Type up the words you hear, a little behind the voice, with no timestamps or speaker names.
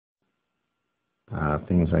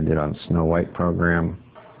things I did on Snow White program.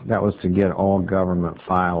 That was to get all government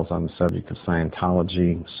files on the subject of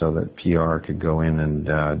Scientology so that PR could go in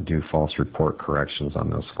and do false report corrections on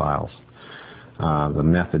those files. The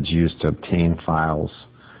methods used to obtain files,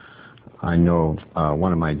 I know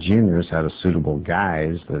one of my juniors had a suitable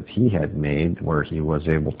guise that he had made where he was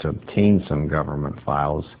able to obtain some government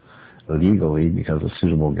files legally, because a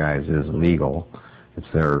suitable guise is legal. It's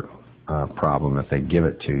their problem if they give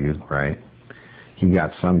it to you, right? He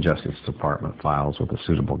got some Justice Department files with a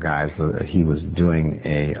suitable guise. He was doing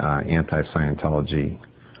a anti-Scientology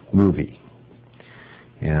movie,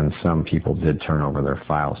 and some people did turn over their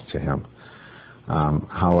files to him.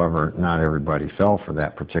 However, not everybody fell for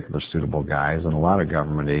that particular suitable guise, and a lot of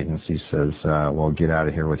government agencies says, "Well, get out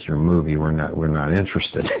of here with your movie. We're not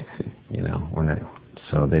interested." You know,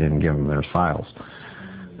 so they didn't give them their files.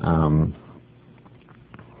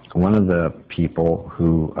 One of the people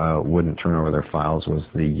who wouldn't turn over their files was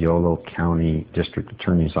the Yolo County District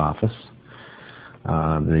Attorney's Office,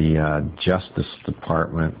 the Justice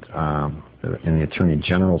Department in the Attorney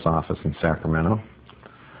General's Office in Sacramento,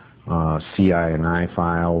 CI&I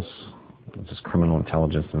files, which is criminal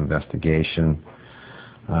intelligence investigation,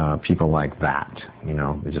 people like that. You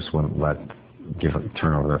know, they just wouldn't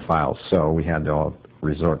turn over their files. So we had to all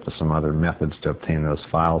resort to some other methods to obtain those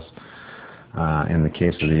files. In the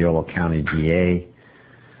case of the Yolo County DA,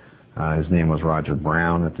 his name was Roger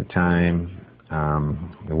Brown at the time.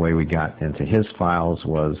 The way we got into his files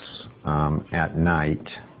was at night.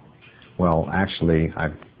 Well, actually,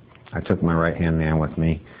 I took my right-hand man with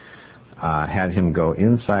me, had him go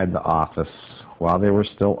inside the office while they were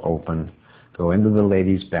still open, go into the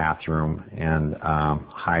ladies' bathroom, and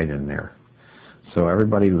hide in there. So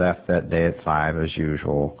everybody left that day at 5 as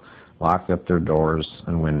usual, locked up their doors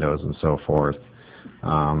and windows and so forth,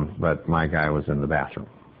 but my guy was in the bathroom.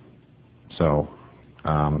 So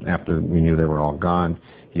after we knew they were all gone,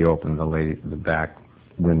 he opened the back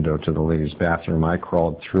window to the ladies' bathroom. I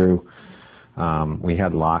crawled through. We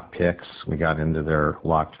had lock picks. We got into their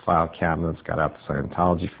locked file cabinets, got out the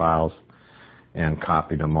Scientology files, and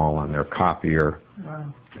copied them all on their copier.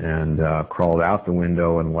 Wow. And crawled out the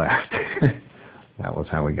window and left. That was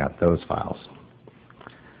how we got those files.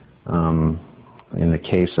 In the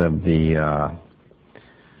case of the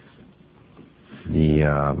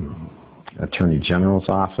Attorney General's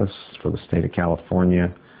office for the state of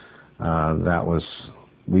California,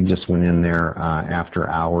 we just went in there after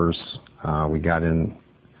hours. We got in.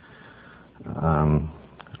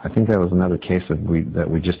 I think that was another case that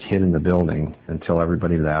we just hid in the building until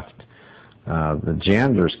everybody left. The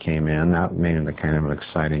janitors came in. That made it a kind of an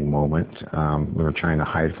exciting moment. We were trying to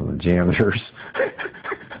hide from the janitors.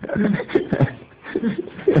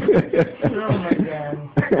 Oh my God.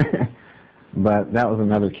 But that was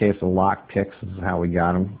another case of lock picks. This is how we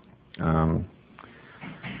got them.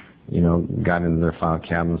 You know, got into their file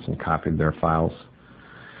cabinets and copied their files.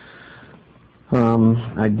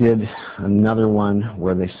 I did another one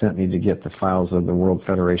where they sent me to get the files of the World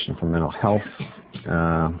Federation for Mental Health.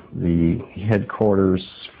 The headquarters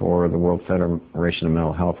for the World Federation of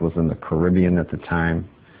Mental Health was in the Caribbean at the time.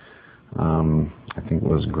 I think it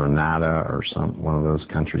was Grenada or one of those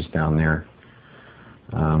countries down there.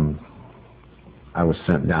 I was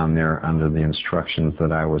sent down there under the instructions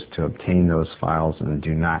that I was to obtain those files and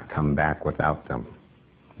do not come back without them.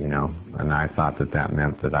 You know, and I thought that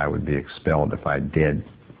meant that I would be expelled if I did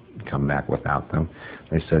come back without them.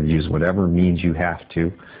 They said, use whatever means you have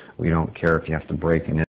to. We don't care if you have to break in.